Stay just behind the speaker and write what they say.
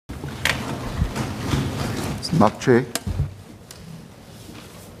Mark Chay.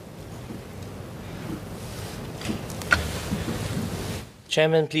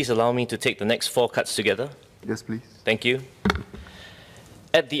 Chairman, please allow me to take the next 4 cuts together. Yes, please. Thank you.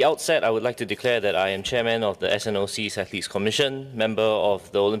 At the outset, I would like to declare that I am Chairman of the SNOC's Athletes Commission, member of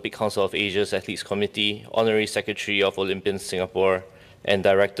the Olympic Council of Asia's Athletes Committee, Honorary Secretary of Olympians Singapore, and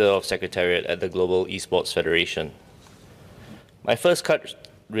Director of Secretariat at the Global Esports Federation. My first cut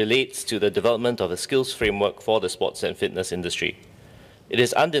relates to the development of a skills framework for the sports and fitness industry. It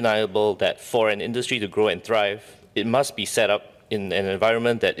is undeniable that for an industry to grow and thrive, it must be set up in an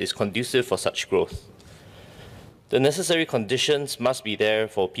environment that is conducive for such growth. The necessary conditions must be there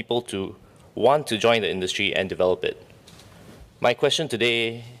for people to want to join the industry and develop it. My question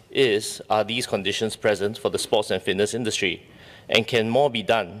today is, are these conditions present for the sports and fitness industry? And can more be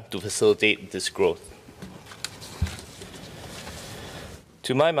done to facilitate this growth?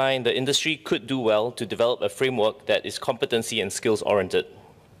 To my mind, the industry could do well to develop a framework that is competency and skills oriented.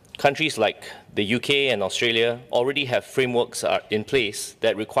 Countries like the UK and Australia already have frameworks in place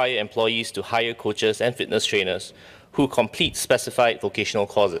that require employees to hire coaches and fitness trainers who complete specified vocational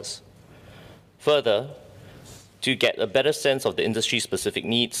courses. Further, to get a better sense of the industry's specific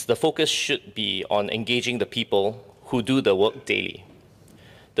needs, the focus should be on engaging the people who do the work daily.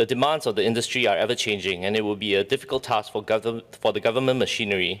 The demands of the industry are ever-changing, and it will be a difficult task for the government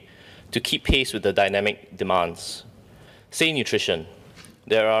machinery to keep pace with the dynamic demands. Say nutrition.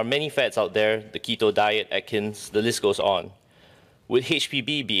 There are many fads out there, the keto diet, Atkins, the list goes on. Would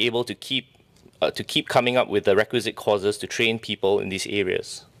HPB be able to keep coming up with the requisite courses to train people in these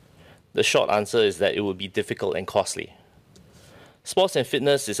areas? The short answer is that it would be difficult and costly. Sports and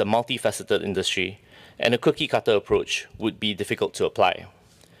fitness is a multifaceted industry, and a cookie-cutter approach would be difficult to apply.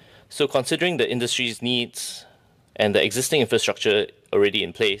 So considering the industry's needs and the existing infrastructure already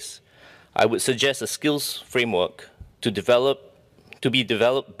in place, I would suggest a skills framework to be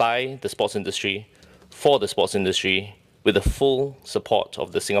developed by the sports industry, for the sports industry, with the full support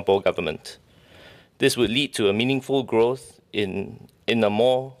of the Singapore government. This would lead to a meaningful growth in a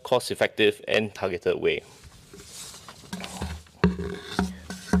more cost-effective and targeted way.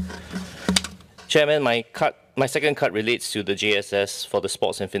 Chairman, my second cut relates to the JSS for the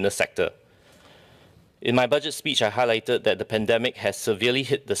sports and fitness sector. In my budget speech, I highlighted that the pandemic has severely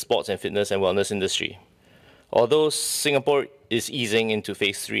hit the sports and fitness and wellness industry. Although Singapore is easing into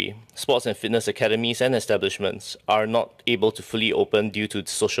phase 3, sports and fitness academies and establishments are not able to fully open due to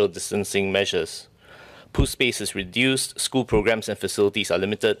social distancing measures. Pool space is reduced, school programs and facilities are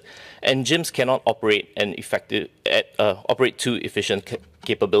limited, and gyms cannot operate to efficient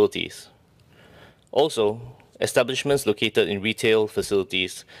capabilities. Also, establishments located in retail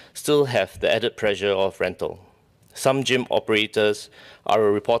facilities still have the added pressure of rental. Some gym operators are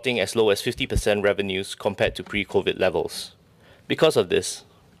reporting as low as 50% revenues compared to pre-COVID levels. Because of this,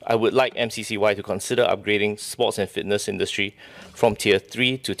 I would like MCCY to consider upgrading sports and fitness industry from Tier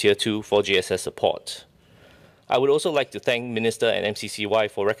 3 to Tier 2 for JSS support. I would also like to thank Minister and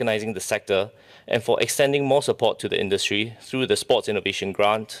MCCY for recognizing the sector and for extending more support to the industry through the Sports Innovation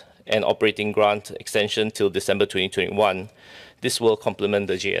Grant and Operating Grant extension till December 2021. This will complement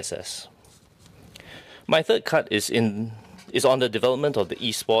the JSS. My third cut is on the development of the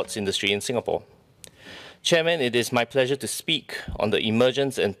esports industry in Singapore. Chairman, it is my pleasure to speak on the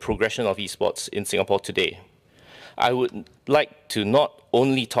emergence and progression of esports in Singapore today. I would like to not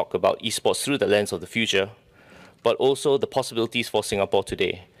only talk about esports through the lens of the future, but also the possibilities for Singapore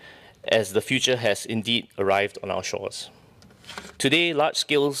today, as the future has indeed arrived on our shores. Today,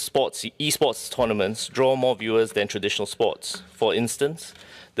 large-scale esports tournaments draw more viewers than traditional sports. For instance,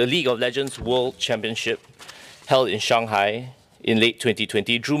 the League of Legends World Championship, held in Shanghai in late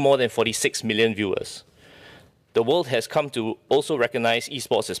 2020, drew more than 46 million viewers. The world has come to also recognize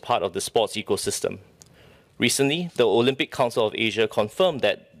esports as part of the sports ecosystem. Recently, the Olympic Council of Asia confirmed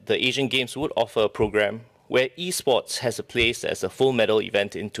that the Asian Games would offer a program where esports has a place as a full medal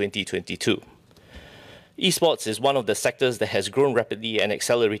event in 2022. Esports is one of the sectors that has grown rapidly and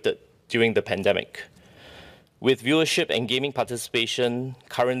accelerated during the pandemic. With viewership and gaming participation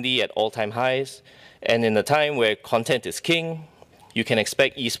currently at all-time highs, and in a time where content is king, you can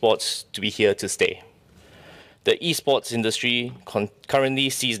expect esports to be here to stay. The esports industry currently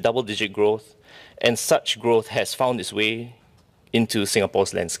sees double-digit growth, and such growth has found its way into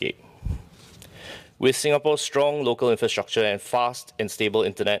Singapore's landscape. With Singapore's strong local infrastructure and fast and stable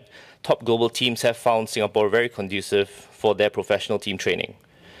internet, top global teams have found Singapore very conducive for their professional team training.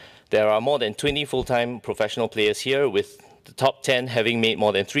 There are more than 20 full-time professional players here, with the top 10 having made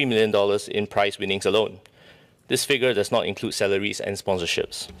more than $3 million in prize winnings alone. This figure does not include salaries and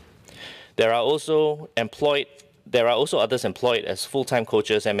sponsorships. There are also others employed as full-time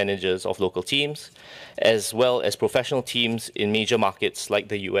coaches and managers of local teams, as well as professional teams in major markets like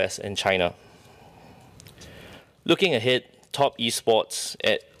the US and China. Looking ahead, top esports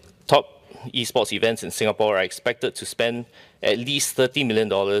events in Singapore are expected to spend at least $30 million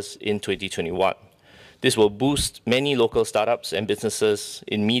in 2021. This will boost many local startups and businesses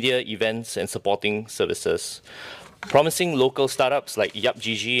in media, events, and supporting services. Promising local startups like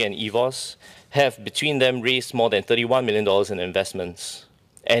YupGG and EVOS have between them raised more than $31 million in investments,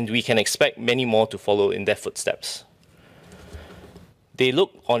 and we can expect many more to follow in their footsteps. They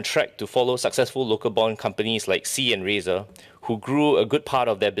look on track to follow successful local-born companies like Sea and Razer, who grew a good part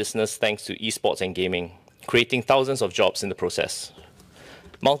of their business thanks to esports and gaming, creating thousands of jobs in the process.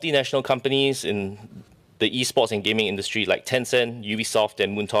 Multinational companies in the esports and gaming industry like Tencent, Ubisoft,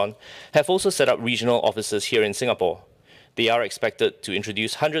 and Moonton have also set up regional offices here in Singapore. They are expected to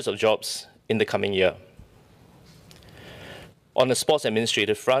introduce hundreds of jobs in the coming year. On the sports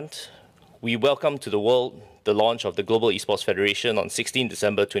administrative front, we welcome to the world the launch of the Global Esports Federation on 16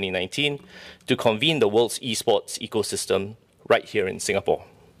 December 2019 to convene the world's esports ecosystem right here in Singapore.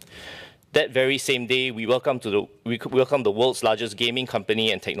 That very same day, we welcome the world's largest gaming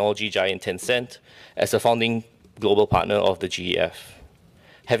company and technology giant Tencent as a founding global partner of the GEF.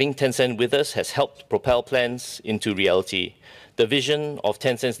 Having Tencent with us has helped propel plans into reality. The vision of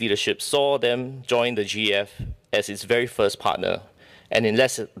Tencent's leadership saw them join the GEF as its very first partner, and in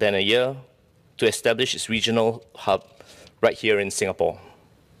less than a year, to establish its regional hub right here in Singapore.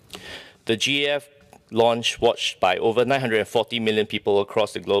 The GEF launch, watched by over 940 million people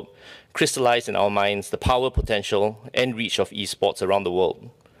across the globe, crystallized in our minds the power, potential, and reach of esports around the world.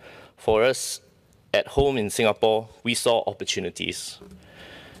 For us, at home in Singapore, we saw opportunities.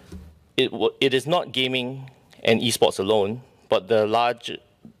 It is not gaming and esports alone, but the large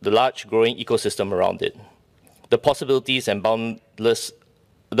growing ecosystem around it. The possibilities are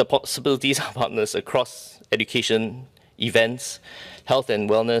boundless across education, events, health and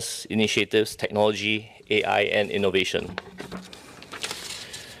wellness initiatives, technology, AI, and innovation.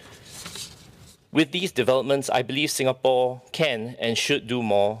 With these developments, I believe Singapore can and should do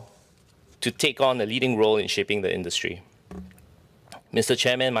more to take on a leading role in shaping the industry. Mr.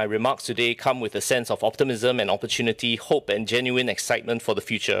 Chairman, my remarks today come with a sense of optimism and opportunity, hope, and genuine excitement for the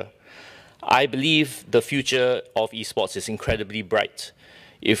future. I believe the future of esports is incredibly bright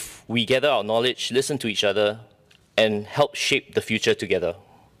if we gather our knowledge, listen to each other, and help shape the future together.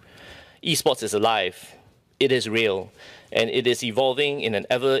 Esports is alive, it is real, and it is evolving in an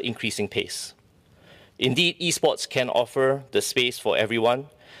ever-increasing pace. Indeed, esports can offer the space for everyone,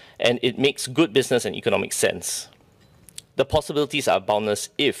 and it makes good business and economic sense. The possibilities are boundless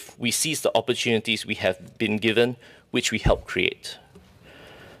if we seize the opportunities we have been given, which we help create.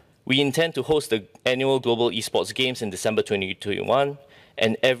 We intend to host the annual Global Esports Games in December 2021,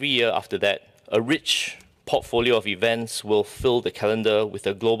 and every year after that, a rich portfolio of events will fill the calendar with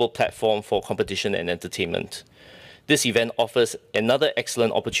a global platform for competition and entertainment. This event offers another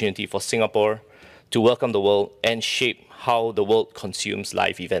excellent opportunity for Singapore to welcome the world and shape how the world consumes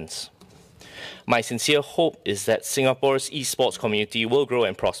live events. My sincere hope is that Singapore's esports community will grow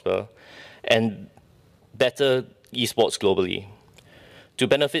and prosper and better esports globally to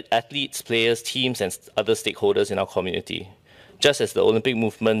benefit athletes, players, teams, and other stakeholders in our community. Just as the Olympic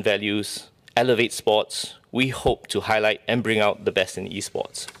movement values elevate sports, we hope to highlight and bring out the best in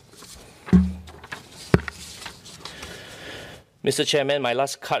esports. Mr. Chairman, my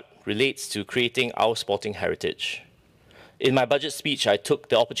last cut relates to creating our sporting heritage. In my budget speech, I took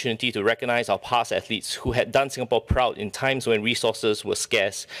the opportunity to recognize our past athletes who had done Singapore proud in times when resources were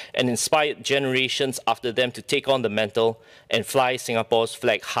scarce and inspired generations after them to take on the mantle and fly Singapore's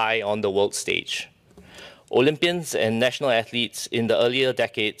flag high on the world stage. Olympians and national athletes in the earlier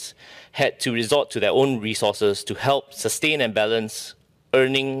decades had to resort to their own resources to help sustain and balance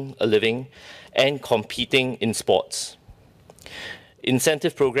earning a living and competing in sports.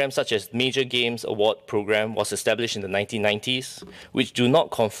 Incentive programs such as Major Games Award Program was established in the 1990s, which do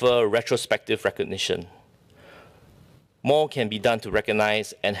not confer retrospective recognition. More can be done to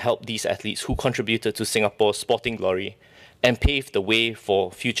recognize and help these athletes who contributed to Singapore's sporting glory and pave the way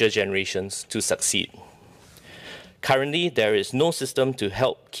for future generations to succeed. Currently, there is no system to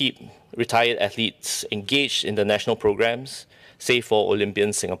help keep retired athletes engaged in the national programs, save for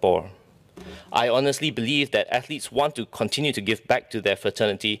Olympians Singapore. I honestly believe that athletes want to continue to give back to their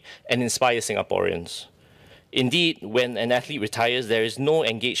fraternity and inspire Singaporeans. Indeed, when an athlete retires, there is no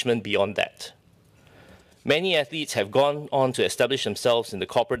engagement beyond that. Many athletes have gone on to establish themselves in the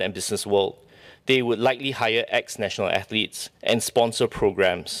corporate and business world. They would likely hire ex-national athletes and sponsor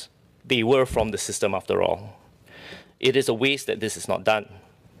programs. they were from the system after all. It is a waste that this is not done.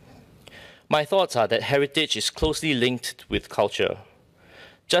 My thoughts are that heritage is closely linked with culture.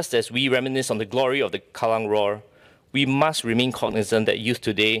 Just as we reminisce on the glory of the Kallang Roar, we must remain cognizant that youth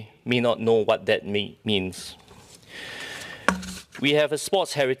today may not know what that means. We have a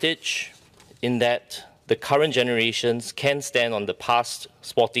sports heritage in that the current generations can stand on the past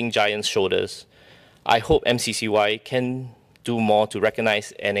sporting giants' shoulders. I hope MCCY can do more to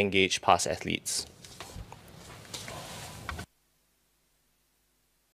recognize and engage past athletes.